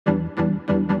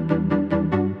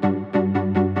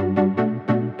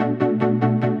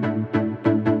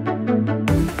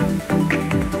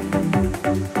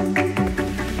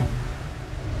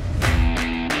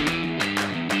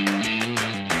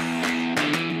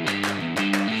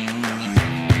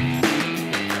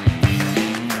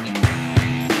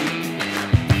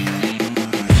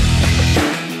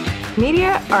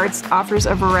Media Arts offers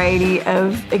a variety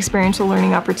of experiential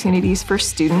learning opportunities for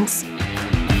students.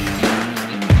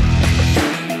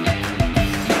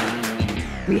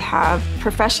 We have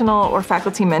professional or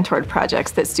faculty mentored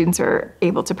projects that students are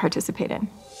able to participate in.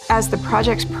 As the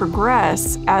projects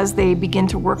progress, as they begin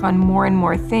to work on more and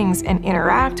more things and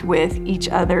interact with each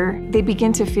other, they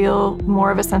begin to feel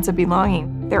more of a sense of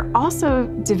belonging. They're also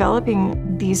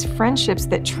developing these friendships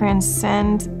that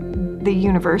transcend the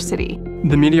university.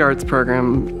 The Media Arts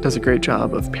program does a great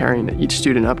job of pairing each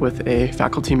student up with a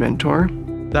faculty mentor.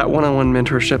 That one-on-one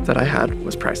mentorship that I had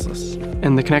was priceless.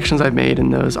 And the connections I've made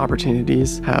in those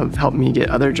opportunities have helped me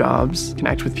get other jobs,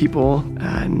 connect with people,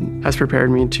 and has prepared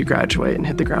me to graduate and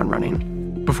hit the ground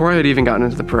running. Before I had even gotten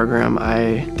into the program,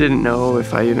 I didn't know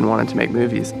if I even wanted to make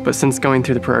movies. But since going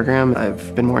through the program,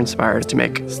 I've been more inspired to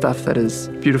make stuff that is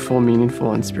beautiful,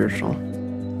 meaningful, and spiritual.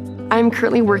 I'm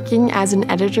currently working as an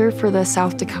editor for the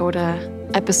South Dakota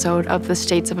episode of the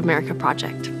States of America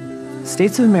project.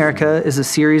 States of America is a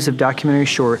series of documentary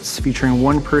shorts featuring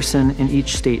one person in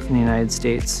each state in the United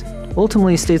States.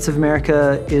 Ultimately, States of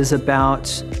America is about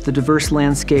the diverse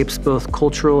landscapes, both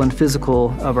cultural and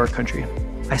physical, of our country.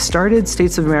 I started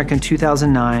States of America in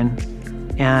 2009,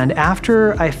 and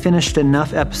after I finished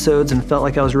enough episodes and felt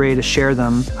like I was ready to share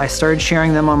them, I started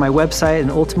sharing them on my website,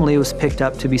 and ultimately it was picked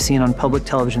up to be seen on public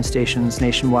television stations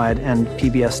nationwide and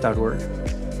pbs.org.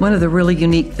 One of the really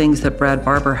unique things that Brad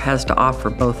Barber has to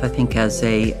offer, both I think as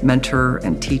a mentor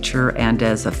and teacher and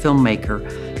as a filmmaker,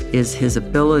 is his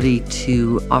ability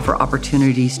to offer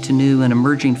opportunities to new and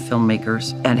emerging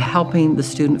filmmakers and helping the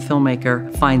student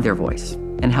filmmaker find their voice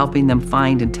and helping them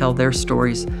find and tell their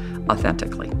stories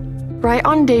authentically. Right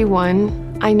on day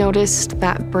one, I noticed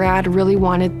that Brad really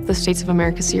wanted the States of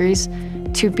America series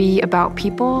to be about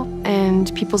people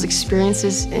and people's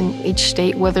experiences in each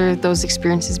state, whether those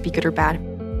experiences be good or bad.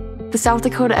 The South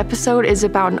Dakota episode is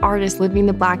about an artist living in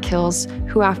the Black Hills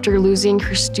who, after losing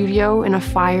her studio in a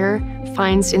fire,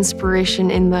 finds inspiration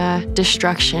in the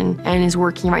destruction and is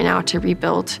working right now to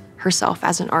rebuild herself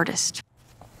as an artist.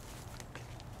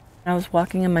 I was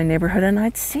walking in my neighborhood and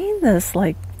I'd seen this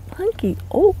like hunky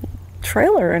old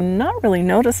trailer and not really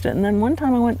noticed it. And then one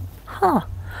time I went,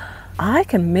 I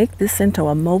can make this into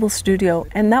a mobile studio.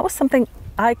 And that was something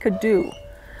I could do.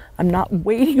 I'm not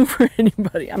waiting for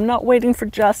anybody. I'm not waiting for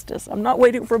justice. I'm not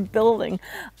waiting for a building.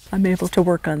 I'm able to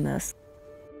work on this.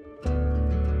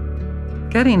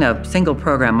 Getting a single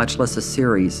program, much less a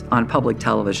series, on public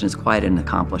television is quite an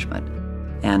accomplishment.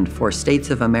 And for States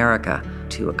of America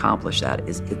to accomplish that,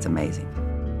 it's amazing.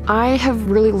 I have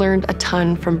really learned a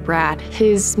ton from Brad.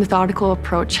 His methodical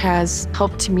approach has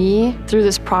helped me, through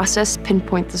this process,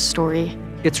 pinpoint the story.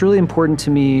 It's really important to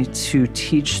me to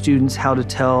teach students how to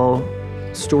tell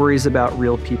stories about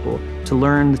real people, to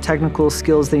learn the technical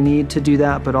skills they need to do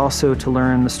that, but also to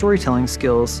learn the storytelling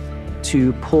skills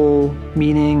to pull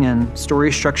meaning and story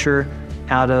structure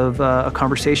out of a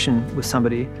conversation with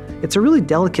somebody. It's a really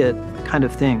delicate kind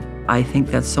of thing. I think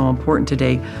that's so important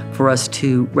today for us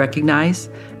to recognize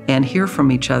and hear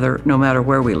from each other no matter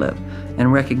where we live,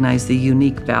 and recognize the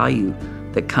unique value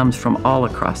that comes from all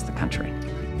across the country.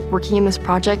 Working in this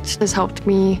project has helped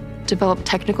me develop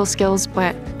technical skills,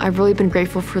 but I've really been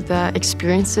grateful for the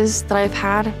experiences that I've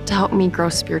had to help me grow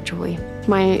spiritually.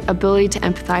 My ability to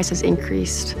empathize has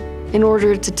increased. In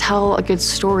order to tell a good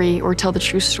story or tell the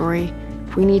true story,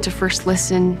 we need to first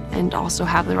listen and also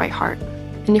have the right heart.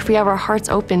 And if we have our hearts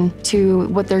open to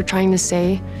what they're trying to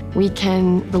say, we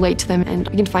can relate to them and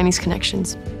we can find these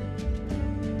connections.